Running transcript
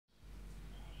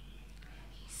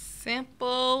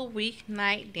Simple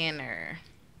weeknight dinner.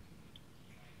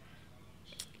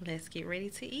 Let's get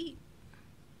ready to eat.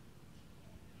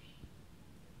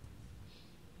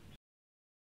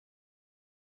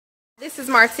 This is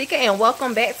Martika and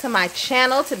welcome back to my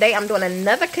channel. Today I'm doing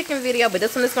another cooking video, but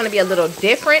this one is going to be a little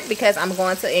different because I'm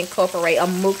going to incorporate a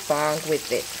mukbang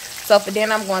with it. So for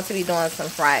dinner I'm going to be doing some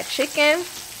fried chicken.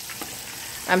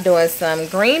 I'm doing some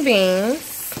green beans.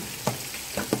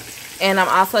 And I'm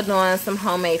also doing some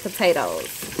homemade potatoes.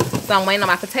 So I'm waiting on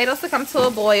my potatoes to come to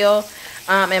a boil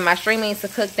and my string beans to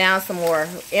cook down some more.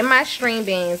 In my string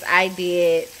beans, I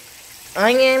did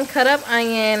onion, cut up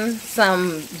onion,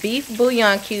 some beef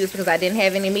bouillon cubes because I didn't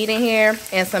have any meat in here,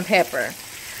 and some pepper.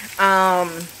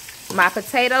 My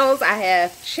potatoes, I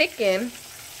have chicken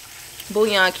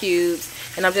bouillon cubes,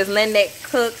 and I'm just letting that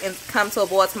cook and come to a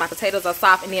boil till my potatoes are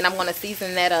soft, and then I'm going to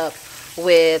season that up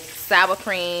with sour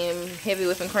cream, heavy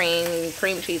whipping cream,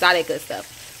 cream cheese, all that good stuff.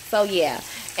 So yeah,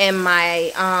 and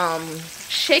my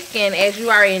chicken, as you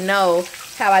already know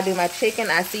how I do my chicken,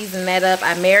 I season that up.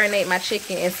 I marinate my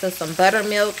chicken into some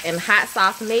buttermilk and hot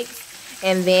sauce mix,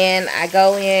 and then I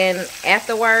go in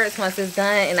afterwards once it's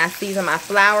done and I season my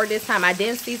flour. This time I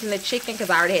didn't season the chicken because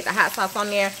I already had the hot sauce on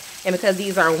there, and because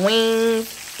these are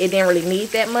wings, it didn't really need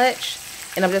that much.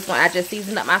 And I just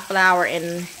seasoned up my flour,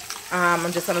 and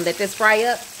I'm just going to let this fry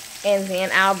up, and then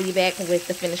I'll be back with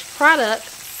the finished product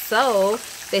so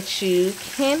that you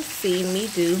can see me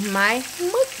do my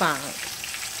mukbang.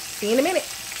 See you in a minute.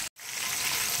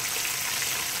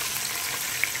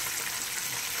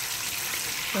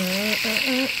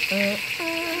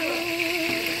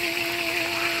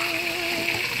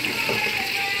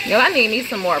 Yo, I need me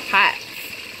some more pots.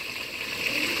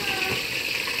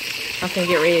 I can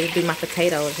get ready to do my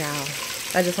potatoes, y'all.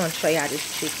 I just want to show y'all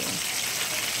this chicken.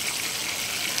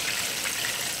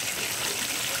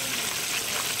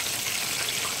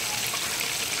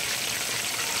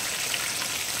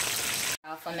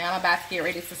 So now I'm about to get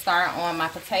ready to start on my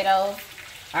potatoes.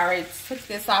 I already took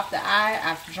this off the eye.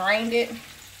 I've drained it.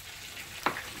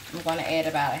 I'm going to add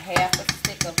about a half a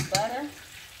stick of butter.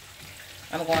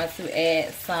 I'm going to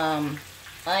add some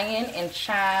onion and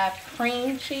chive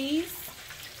cream cheese.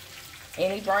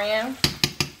 Any brand.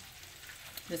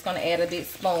 Just going to add a big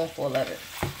spoonful of it.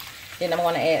 Then I'm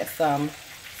going to add some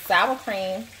sour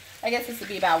cream. I guess this would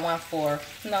be about 1/4.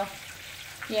 No.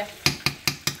 Yeah.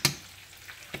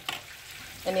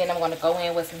 And then I'm going to go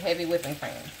in with some heavy whipping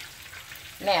cream.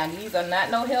 Now, these are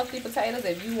not no healthy potatoes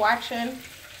if you watching.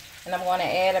 And I'm going to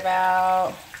add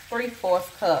about 3/4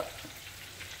 cup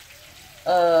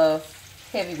of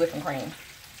heavy whipping cream.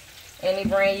 Any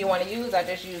brand you want to use, I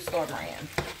just use store brand.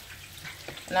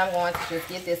 And I'm going to just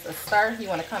give this a stir. You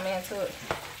want to come into it.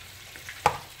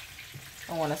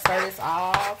 I want to stir this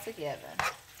all together.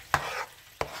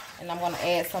 And I'm going to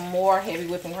add some more heavy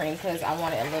whipping cream because I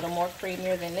want it a little more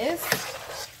creamier than this.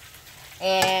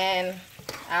 And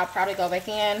I'll probably go back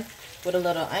in with a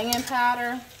little onion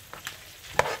powder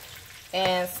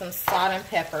and some salt and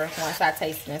pepper once I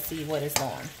taste it and see what it's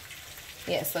doing.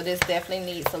 Yeah, so this definitely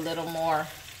needs a little more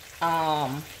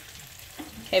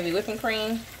heavy whipping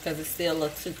cream because it's still a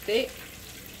little too thick.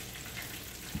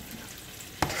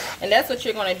 And that's what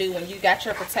you're going to do when you got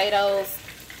your potatoes.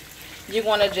 You're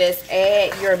going to just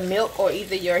add your milk or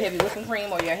either your heavy whipping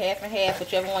cream or your half and half,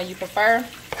 whichever one you prefer,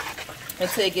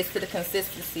 until it gets to the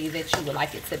consistency that you would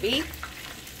like it to be.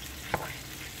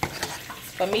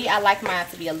 For me, I like mine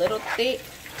to be a little thick,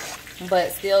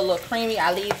 but still a little creamy.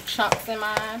 I leave chunks in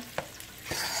mine.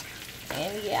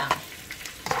 And yeah.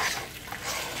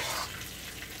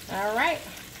 Alright.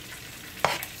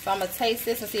 So I'm going to taste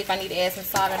this and see if I need to add some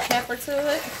salt and pepper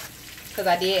to it. Because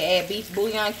I did add beef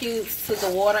bouillon cubes to the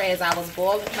water as I was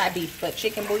boiling. Not beef, but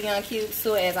chicken bouillon cubes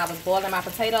to it as I was boiling my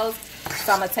potatoes.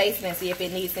 So I'm going to taste it and see if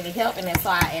it needs any help. And then so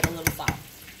I add a little salt.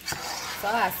 So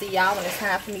I'll see y'all when it's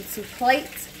time for me to plate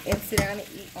and sit down and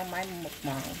eat on my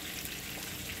mukbang.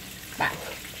 Bye.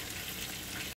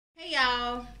 Hey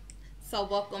y'all. So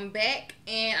welcome back.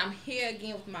 And I'm here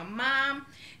again with my mom.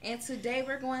 And today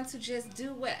we're going to just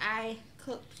do what I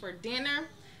cooked for dinner.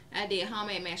 I did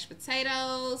homemade mashed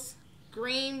potatoes,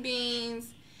 green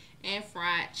beans, and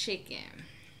fried chicken.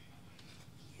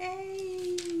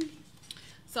 Hey.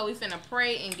 So we finna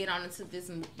pray and get on into this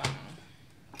mukbang.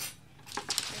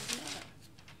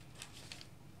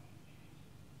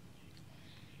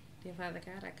 Dear Father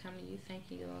God, I come to you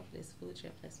thanking you, Lord, for this food you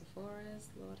have placed before us.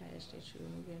 Lord, I ask that you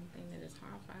remove anything that is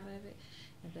harmful out of it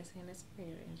and bless in this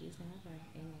prayer. In Jesus' name I pray.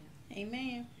 Amen.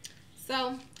 Amen.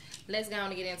 So, let's go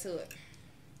on and get into it.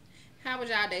 How was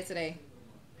y'all day today?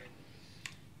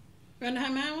 Run the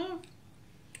mine one?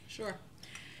 Sure.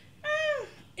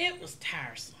 It was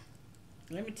tiresome.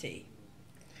 Let me tell you.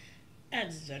 I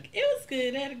just joke. It was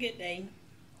good. I had a good day.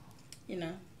 You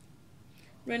know,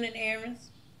 running errands,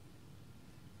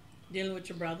 dealing with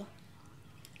your brother.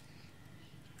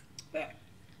 But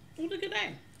it was a good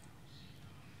day.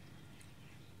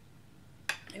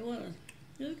 It was.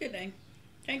 It was a good day.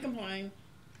 Can't complain.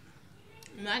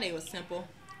 My day was simple.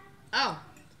 Oh,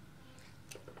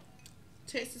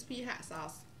 Texas pea hot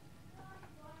sauce.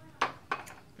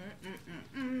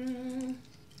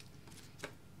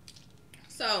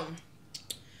 So,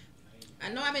 I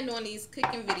know I've been doing these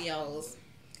cooking videos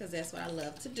because that's what I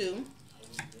love to do.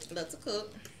 I love to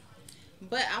cook.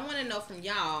 But I want to know from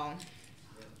y'all,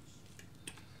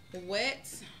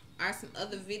 what are some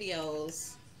other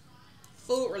videos,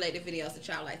 food related videos that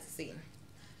y'all like to see?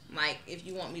 Like if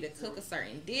you want me to cook a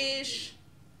certain dish.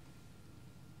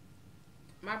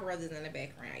 My brother's in the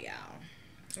background,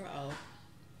 y'all. Uh-oh.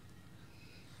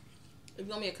 If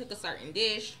you want me to cook a certain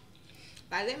dish,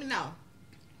 like let me know.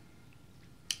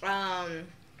 I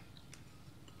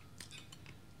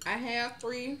have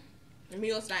 3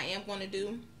 meals that I am going to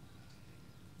do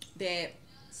that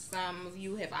some of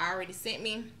you have already sent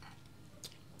me.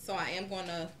 So I am going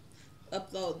to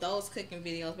upload those cooking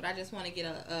videos, but I just want to get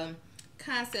a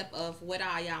concept of what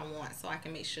all y'all want so I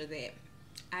can make sure that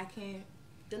I can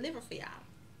deliver for y'all.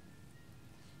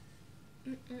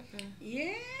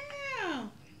 Yeah.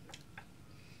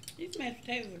 These mashed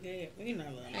potatoes are good. We know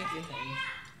love mashed potatoes.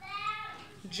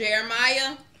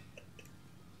 Jeremiah.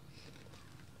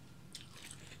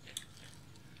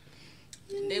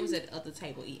 They was at the other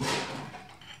table eating.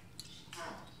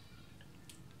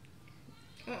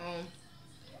 Yeah,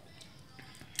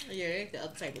 they at the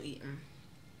other table eating.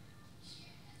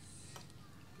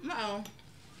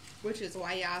 Which is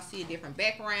why y'all see a different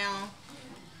background.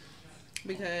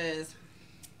 Because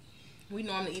we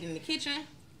normally eat in the kitchen.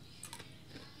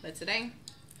 But today,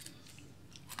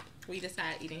 we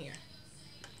decided to eat in here.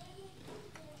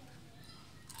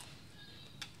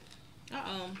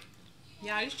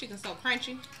 Y'all, this chicken's so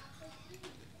crunchy.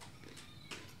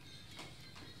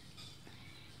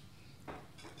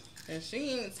 And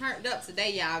she ain't turned up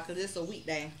today, y'all, because it's a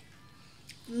weekday.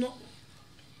 No.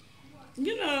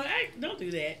 You know, don't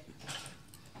do that.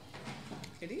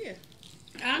 It is.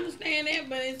 I understand that,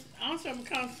 but it's also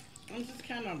because I'm just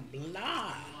kind of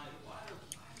blah.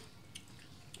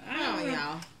 Oh,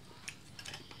 y'all.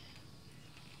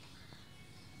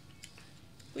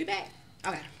 We back.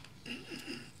 Okay.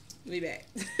 We back.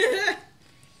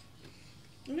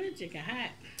 That chicken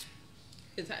hot.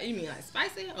 It's hot. You mean like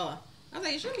spicy? Or I was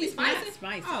like, it should be It's spicy. not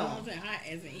spicy. Oh. I wasn't hot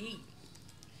as in heat.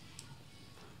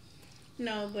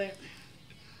 No, but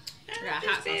I got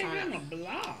hot sauce on I'm it. a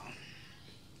blah.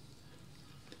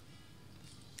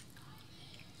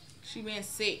 She been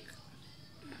sick.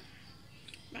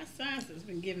 My science has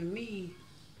been giving me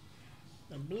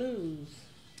the blues.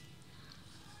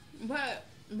 But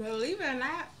believe it or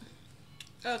not,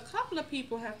 a couple of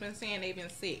people have been saying they've been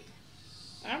sick.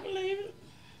 I believe it.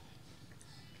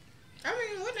 I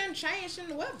mean, what done changed in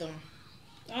the weather?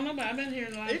 I don't know, but I've been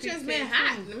hearing a lot of It's people just say been it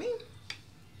hot too. to me.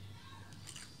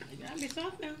 It gotta be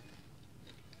soft now.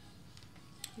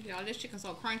 Y'all, this chicken's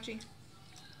so crunchy.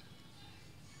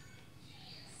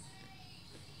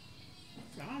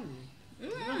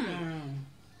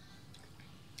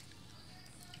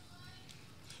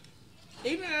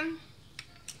 Even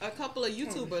a couple of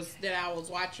YouTubers that I was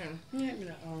watching,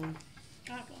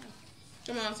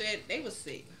 someone said they was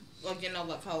sick or getting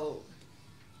over a cold.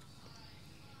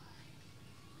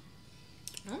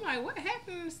 I'm like, what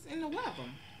happens in the weather?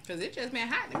 Because it just been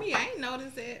hot to me. I ain't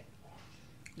noticed that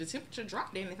the temperature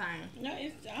dropped anything. No,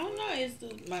 it's, I don't know. It's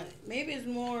maybe it's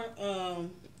more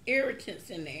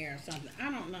irritants in the air or something. I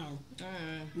don't know.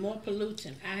 More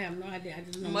pollutant. I have no idea. I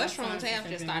just know mushrooms have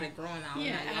just started growing out.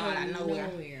 Yeah, out of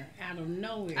nowhere. Out of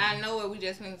nowhere. I know it. We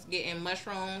just been getting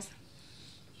mushrooms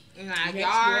in our That's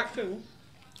yard. too.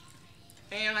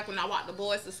 And like when I walked the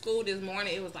boys to school this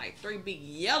morning, it was like 3 big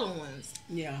yellow ones.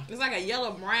 Yeah. It's like a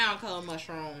yellow brown color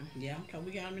mushroom. Yeah, because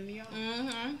we got them in the yard.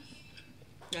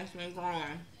 That's been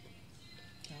growing.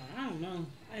 I don't know.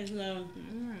 I just know.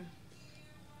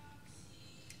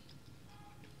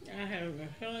 I haven't been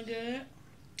feeling good.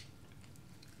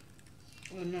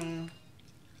 And I'm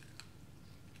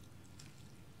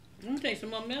gonna take some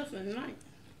more medicine tonight.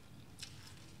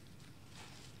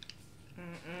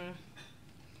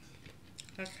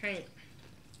 I can't.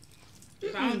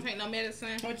 If I don't take no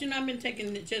medicine. But you know, I've been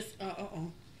taking just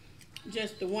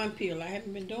the 1 pill. I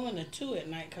haven't been doing the 2 at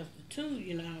night because the 2,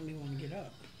 you know, I don't even want to get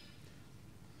up.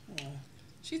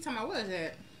 She's talking about, what is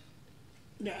that?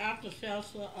 The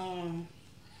Alka-Seltzer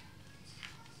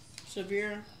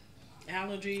severe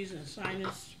allergies and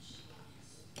sinus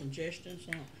congestion.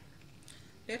 So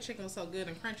That chicken was so good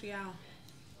and crunchy, y'all.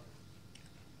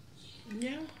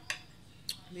 yeah.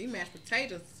 These mashed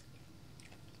potatoes.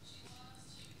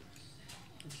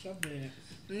 It's so good.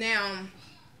 Now,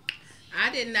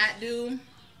 I did not do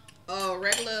a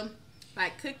regular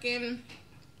like cooking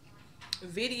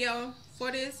video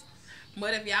for this,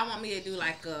 but if y'all want me to do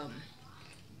like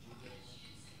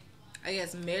I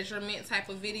guess measurement type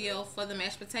of video for the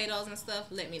mashed potatoes and stuff,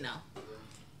 let me know.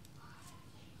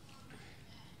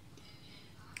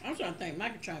 I'm trying to think.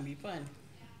 Michael trying to be funny.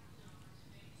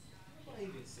 I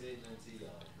even said nothing to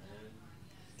y'all, man.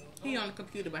 He on the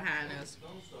computer behind us.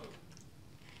 Don't start.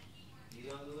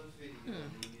 Get on the little video.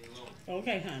 Leave me alone.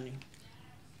 Okay, honey.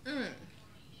 Nice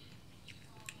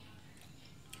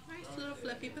little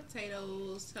fluffy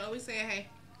potatoes. So we say hey.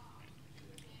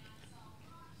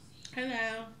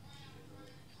 Hello.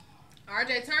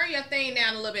 RJ, turn your thing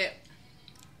down a little bit.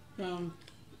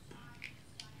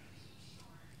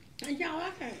 And y'all, I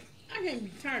can't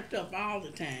be turned up all the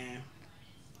time.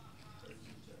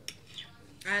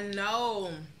 I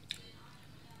know.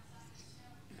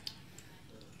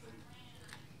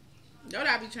 That's what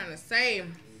I be trying to say.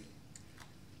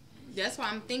 That's why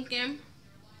I'm thinking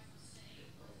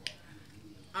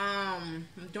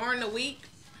during the week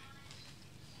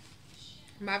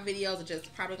my videos are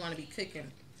just probably going to be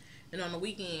cooking, and on the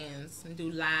weekends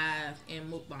do live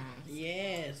and mukbangs.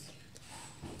 Yes,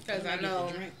 because I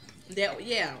know that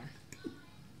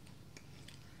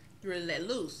really let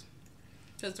loose.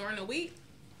 Because during the week,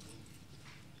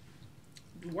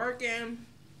 working,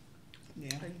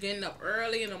 getting up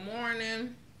early in the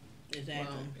morning.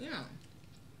 Exactly.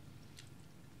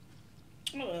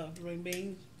 Well, I love green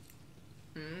beans.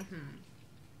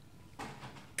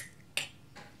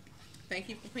 Thank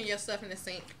you for putting your stuff in the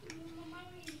sink.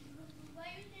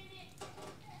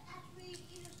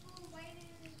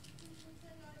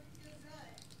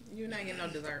 You're not getting no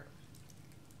dessert.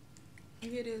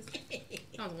 Here it is.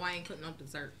 That's why I ain't cooking no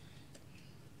dessert.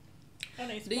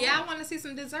 Do y'all want to see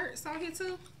some desserts on here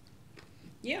too?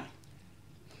 Yeah.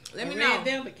 Let me red know.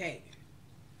 Velvet cake.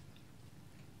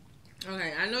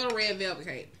 Okay, I know the red velvet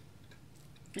cake.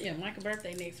 Yeah, Michael's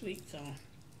birthday next week, so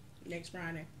next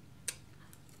Friday.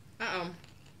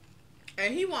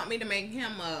 And he want me to make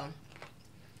him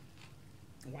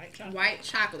white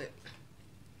chocolate.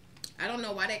 I don't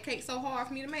know why that cake's so hard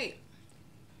for me to make.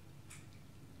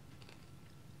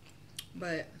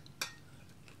 But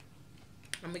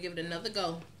I'm gonna give it another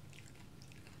go.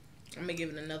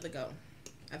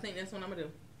 I think that's what I'm gonna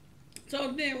do.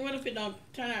 So then, what if it don't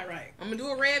turn out right? I'm gonna do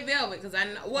a red velvet because I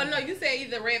know. Well, no, you said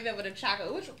either red velvet or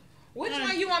chocolate. Which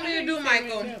one you want me to do,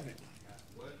 Michael? Red velvet.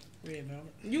 What? Red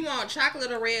velvet. You want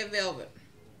chocolate or red velvet?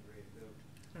 Red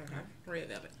velvet. Okay, red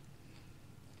velvet.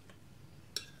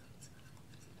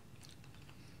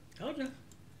 Told you.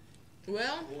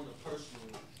 Well, I want a personal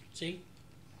one. See?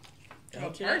 A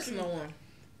personal one.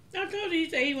 I told you, he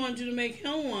said he wanted you to make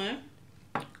him one.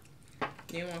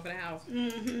 You want for the house?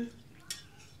 Mm-hmm. You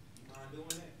mind doing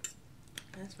that?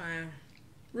 That's fine.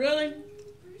 Really?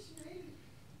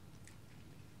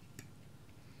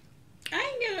 I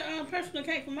ain't get a personal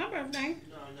cake for my birthday.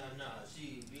 No.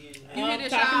 See, being... You hear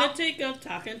this, talking y'all? to Tika.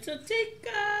 Talking to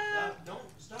Tika. Stop,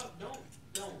 don't, stop.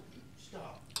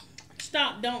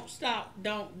 Stop, don't stop,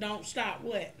 don't stop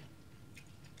what?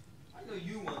 I know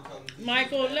you want to come.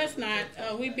 Michael, let's not.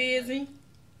 We busy.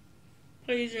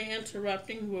 Please, you're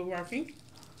interrupting. We're working.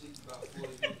 About 40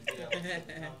 minutes to get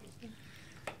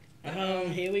out.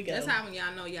 Here we go. That's how when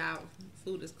y'all know y'all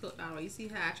food is cooked all the way. You see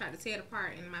how I tried to tear it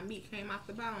apart and my meat came off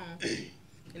the bone.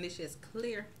 And it's just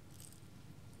clear.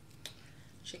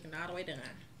 Chicken all the way done.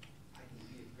 I can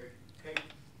get cake.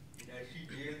 That she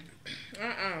did.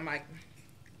 Mike.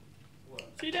 What?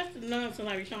 See, that's the nonsense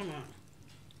I be talking about.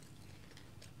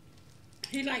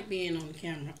 He like being on the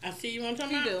camera. I see you on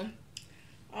talking He about? do.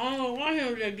 Oh, why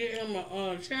him just get him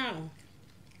a channel?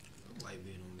 I like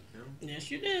being on the camera. Yes,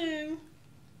 you do.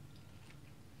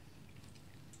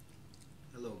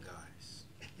 Hello, guys.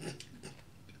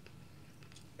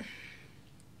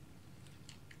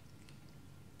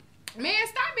 Man,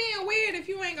 stop being weird if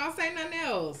you ain't gonna say nothing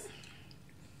else.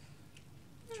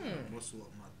 What's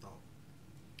up my thought?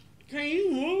 Can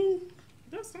you move?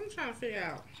 That's what I'm trying to figure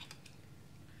out.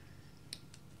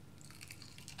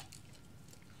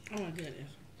 Oh my goodness.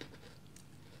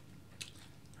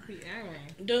 He angry.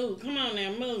 Dude, come on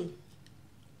now, move.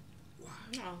 Wow.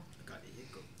 No. I got the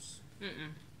hiccups.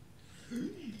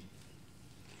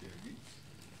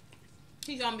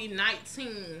 He's gonna be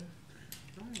 19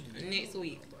 next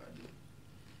week.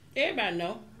 Everybody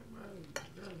know. Everybody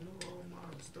gotta know all my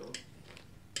stuff.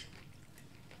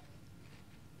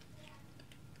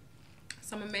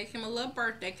 make him a little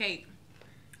birthday cake.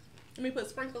 Let me put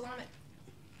sprinkles on it.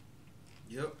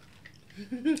 Yep.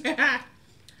 I'm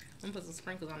gonna put some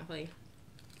sprinkles on the plate.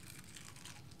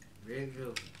 Red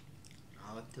velvet.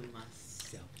 All to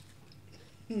myself.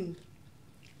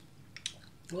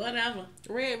 Whatever.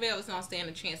 Red velvet's don't stand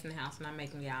a chance in the house when I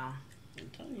make them, y'all. I'm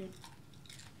telling you.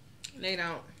 They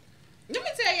don't. Let me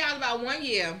tell y'all about one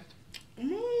year.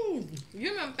 Mm. You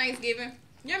remember Thanksgiving?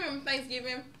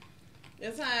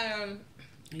 The time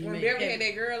You when made Beverly cake. had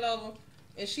that girl over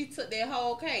and she took that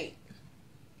whole cake.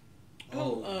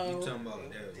 Oh, you talking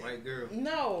about that white girl?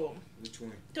 No. Which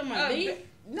one? Talking about me?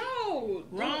 No.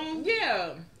 Wrong?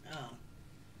 Yeah. Oh,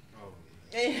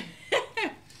 yeah,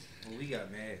 well, we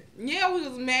got mad. we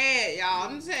was mad, y'all.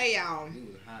 I'm gonna tell y'all. We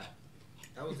was hot.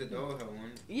 That was at the old house,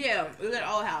 wasn't it? Yeah, it was at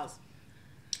the old house.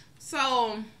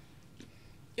 So,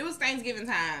 it was Thanksgiving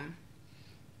time.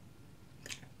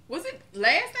 Was it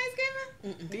last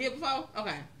Thanksgiving? The year before?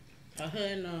 Okay. Her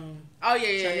and Oh,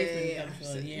 Chinese yeah. people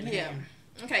for a year and a half.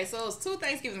 Okay, so it was 2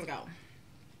 Thanksgivings ago.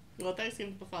 Well,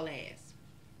 Thanksgiving before last.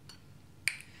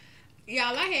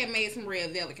 Y'all, I had made some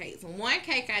red velvet cakes. One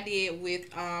cake I did with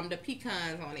the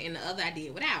pecans on it, and the other I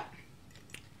did without.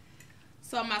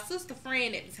 So my sister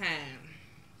friend at the time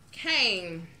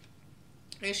came,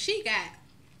 and she got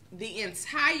the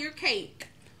entire cake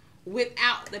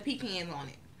without the pecans on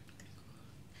it.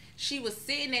 She was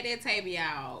sitting at that table,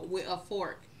 y'all, with a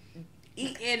fork,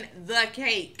 eating the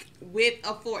cake with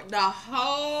a fork. The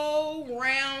whole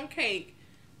round cake,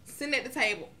 sitting at the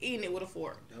table, eating it with a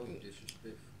fork. That was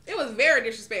disrespectful. It was very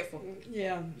disrespectful.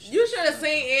 Yeah. You should have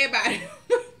seen everybody.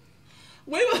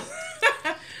 We was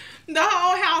the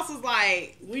whole house was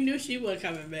like, We knew she wasn't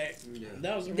coming back. Yeah.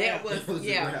 That was a that wrap. was That was a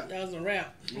yeah. wrap. That was a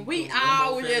wrap. We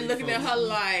all were just looking at her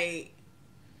like,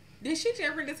 did she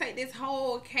just really take this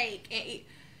whole cake and eat?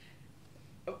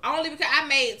 Only because I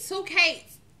made 2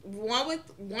 cakes, one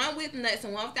with nuts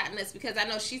and one without nuts, because I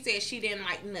know she said she didn't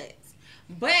like nuts.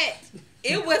 But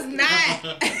it was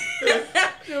not.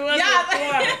 It wasn't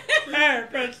for her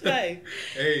per se.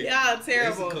 Hey, Y'all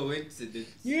terrible. It's a coincidence.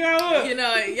 You know what? You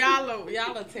know,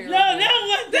 y'all are terrible. No,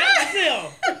 that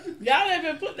was him. Y'all ain't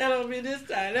been put that on me this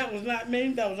time. That was not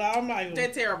me. That was all Michael.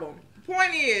 They're terrible.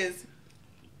 Point is,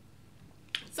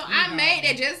 so I made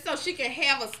that just so she could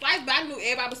have a slice, but I knew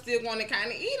everybody was still going to kind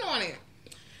of eat on it.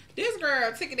 This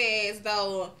girl took it as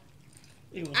though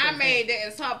I made that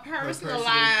as her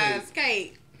personalized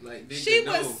cake. Like, She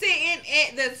was sitting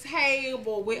at the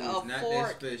table with a not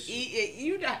fork. that special.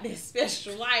 You not that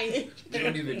special, like. They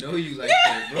don't even know you like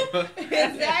that, bro.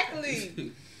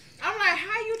 Exactly. I'm like,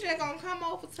 how you just gonna come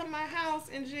over to my house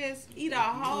and just eat a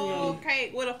whole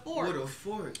cake with a fork? With a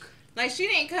fork. Like, she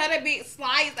didn't cut a big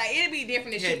slice. Like, it'd be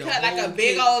different if she the cut like a whole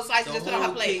big cake, old slice the just put on her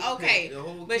whole plate. cake, Okay. the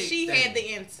whole But cake she thing. had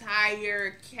the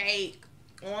entire cake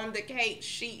on the cake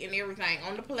sheet and everything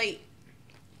on the plate.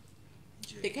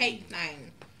 The cake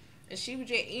thing. And she was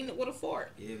just eating it with a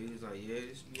fork. Yeah, we was like,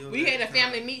 this We had a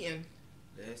family meeting.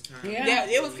 Last time. Yeah.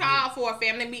 It was called for a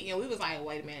family meeting. We was like,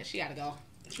 wait a minute, she gotta go.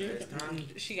 Last time.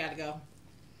 She gotta go.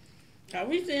 Are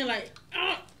we saying like,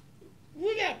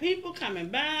 we got people coming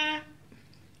by.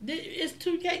 It's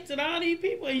 2 cakes at all these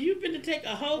people, and you finna take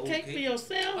a whole cake for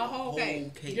yourself? A whole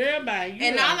cake. Girl, by you.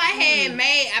 And all I had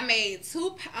made, I made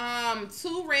 2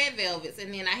 red velvets,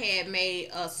 and then I had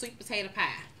made a sweet potato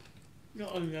pie.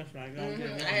 Oh, that's right. I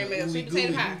had made a sweet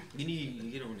potato pie. You need to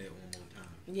get on that one more time.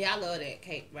 Yeah, I love that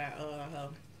cake by her.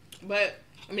 But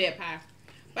I mean that pie.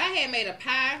 But I had made a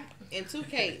pie and 2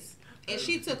 cakes, and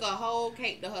she took a whole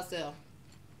cake to herself.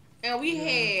 And we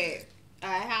had a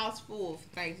house full for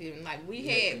Thanksgiving. Like we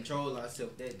had control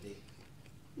ourselves that day.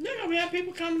 There gonna be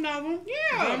people coming over.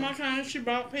 Yeah. Grandma came, she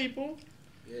brought people.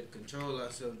 We had to control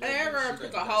ourselves. that girl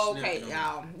took a whole cake,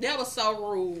 y'all. That was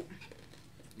so rude.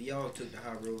 We all took the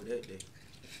high road that day.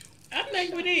 I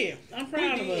think we did. I'm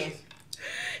proud of us.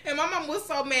 And my mom was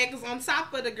so mad because on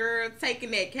top of the girl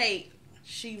taking that cake,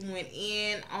 she went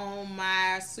in on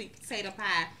my sweet potato pie.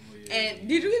 Oh, yeah, And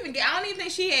did you even get? I don't even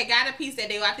think she had got a piece that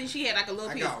day. I think she had like a little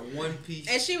piece. I got 1 piece.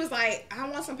 And she was like, I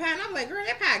want some pie. And I'm like, girl,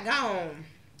 that pie gone.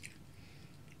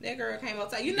 That girl came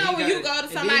up to you know when you go to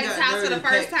somebody's house for the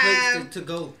first time, to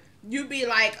go. you be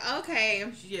like,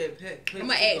 okay, She had packed I'm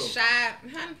gonna act shy,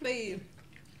 honey, please.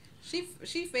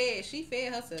 She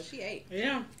fed herself. She ate.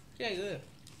 Yeah. She ate good.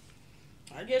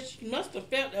 I guess she must have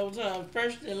felt that was her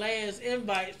first and last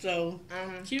invite, so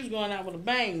she was going out with a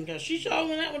bang, because she sure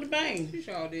went out with a bang. She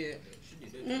sure did.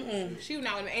 Mm-mm. She went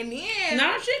out with, and then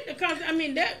No, because I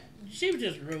mean that she was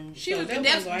just rude. she so was. that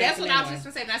That's wasn't what gonna I happen was just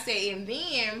gonna say. And I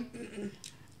said,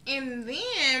 and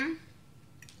then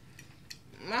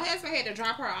my husband I had to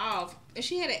drop her off, and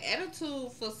she had an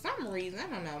attitude for some reason. I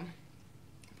don't know.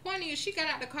 Point is, she got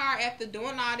out the car after doing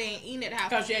all that and eating at the house.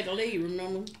 Because she had to leave,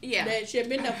 remember? Yeah. That she had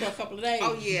been there for a couple of days.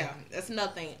 Oh, yeah. That's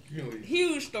nothing.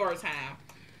 Huge story time.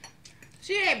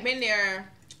 She had been there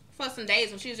for some days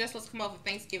when she was just supposed to come over for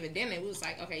Thanksgiving dinner. It was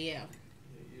like, okay, yeah.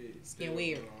 It's getting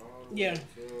weird. Yeah.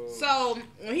 So,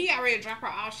 when he got ready to drop her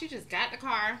off, she just got the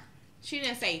car. She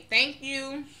didn't say thank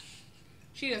you.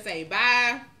 She didn't say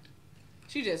bye.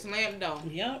 She just slammed the door.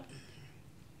 Yep.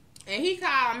 And he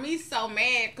called me so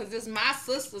mad because it's my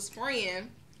sister's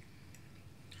friend.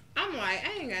 I'm like,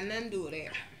 I ain't got nothing to do with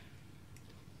that.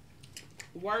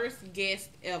 Worst guest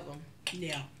ever.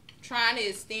 Yeah. Trying to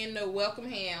extend the welcome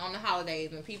hand on the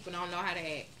holidays when people don't know how to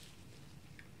act.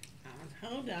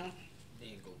 Hold on.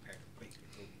 Then go pack a plate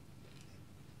with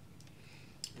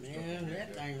food. Man,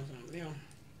 that thing was something else.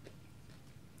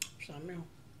 Something else.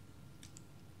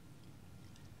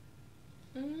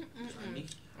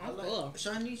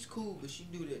 Shanice's cool, but she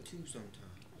do that too sometimes.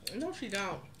 No, she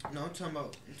don't. No, I'm talking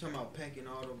about packing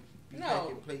all them. No.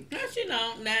 Packing plates. No, she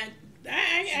don't. Now,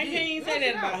 I can't even say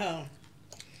that about her.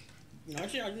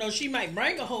 No, she might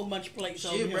bring a whole bunch of plates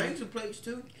over She'll here. bring some plates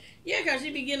too. Yeah, because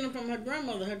she be getting them from her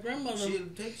grandmother. Her grandmother She'll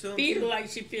take some. feed her too. like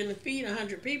she finna feed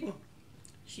 100 people.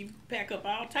 She pack up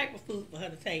all type of food for her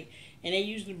to take. And they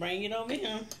usually bring it over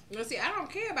here. Well, see, I don't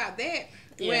care about that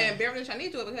Yeah. when Beverly and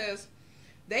Shanice do it because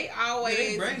they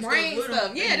always bring bring stuff with stuff.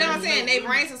 them. Yeah, They that's what I'm bring saying. stuff They with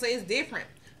bring them. stuff, so it's different.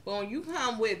 But when you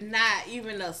come with not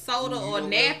even a soda You or don't wanna do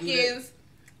napkins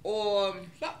or...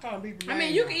 Stop calling people I mean,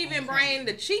 names you now. can even bring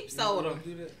the cheap soda. Don't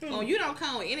do that. When you don't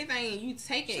come with anything and you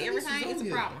taking Shanice everything, is it's over a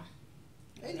here. problem.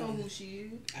 They know who she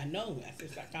is. I know. I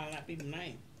said stop calling out people's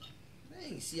names. They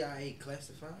ain't CIA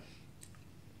classified.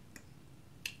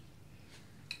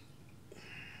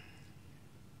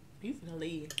 You finna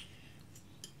leave.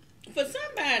 For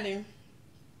somebody,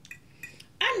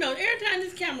 I know every time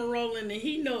this camera rolling and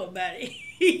he know about it,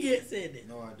 he gets said it.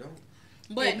 No, I don't.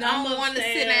 But If I'm I'm going to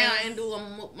sit upstairs- down and do a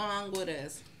mukbang with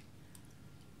us.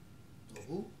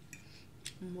 Who?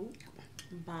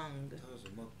 Mukbang. That was a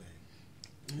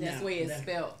mukbang. That's the No, way it's no.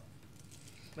 spelled.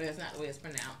 But it's not the way it's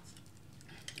pronounced.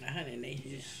 Honey, they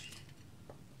just...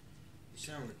 It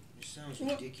sounds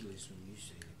What? ridiculous when you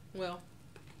say it. Well,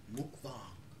 Mukbang.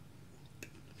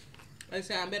 it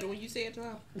sound better when you say it to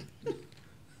her.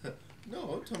 No,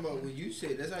 I'm talking about when you say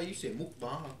it. That's how you say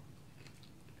mukbang.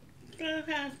 That's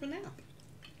how it's pronounced.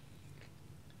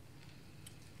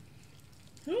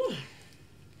 Whew.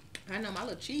 I know my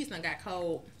little cheese done got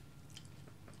cold.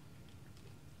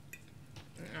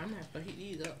 I'm gonna have to heat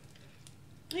these up.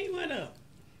 Hey, what up?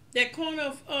 That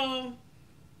corner of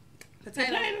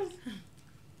potatoes?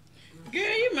 Girl,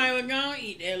 you might well go and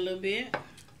eat that a little bit.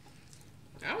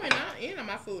 I went out in on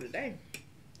my food today.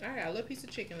 I got a little piece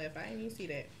of chicken left. I didn't even see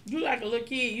that. You like a little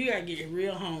kid, you gotta get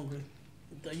real hungry.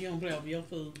 So you don't play with your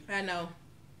food. I know.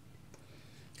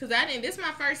 Cause I didn't. This is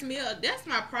my first meal. That's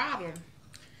my problem.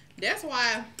 That's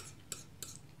why.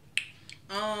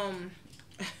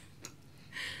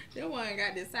 That one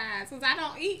got this size. Cause I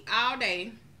don't eat all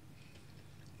day,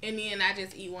 and then I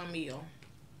just eat one meal.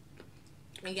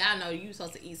 And y'all know you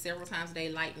supposed to eat several times a day,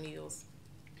 light meals.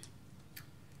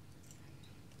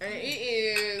 And it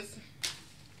is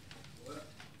What?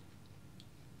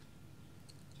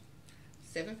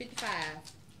 7:55.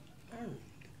 Oh.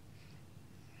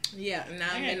 Yeah, and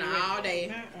I've I been had to all day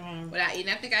wait. without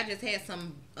eating. I think I just had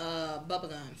some bubble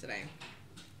gum today.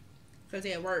 Cause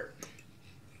at work,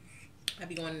 I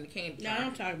be going in the candy No, bar.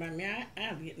 I'm talking about me.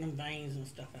 I'll be getting them veins and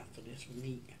stuff out for this for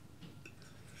meat.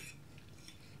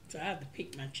 So I have to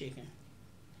pick my chicken.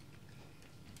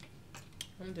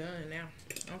 I'm done now.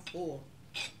 I'm full.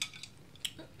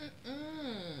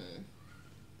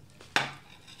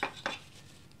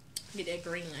 Get that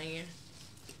green onion.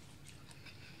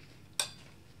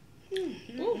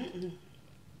 Ooh.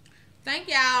 Thank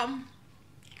y'all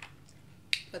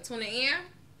for tuning in.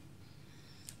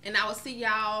 And I will see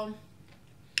y'all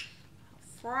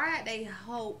Friday,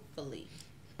 hopefully.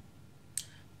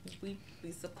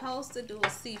 We supposed to do a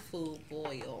seafood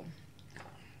boil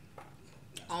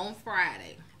on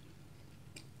Friday.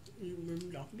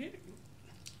 Don't forget it.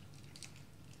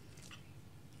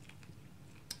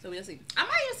 So we'll see. I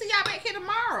might even see y'all back here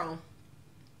tomorrow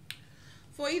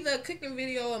for either a cooking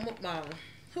video or mukbang.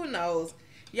 Who knows?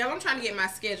 Y'all, I'm trying to get my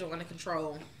schedule under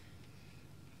control.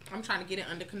 I'm trying to get it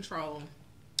under control.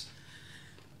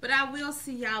 But I will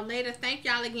see y'all later. Thank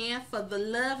y'all again for the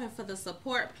love and for the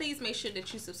support. Please make sure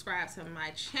that you subscribe to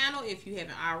my channel. If you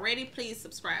haven't already, please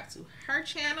subscribe to her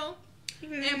channel.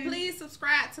 And please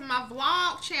subscribe to my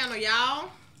vlog channel, y'all.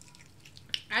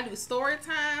 I do story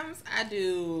times. I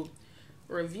do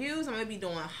reviews. I'm going to be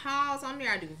doing hauls on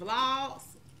there. I do vlogs.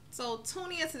 So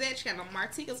tune in to that channel,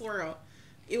 Martika's World.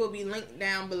 It will be linked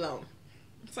down below.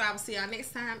 So I will see y'all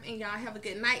next time, and y'all have a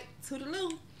good night.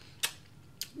 Toodaloo.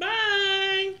 Bye.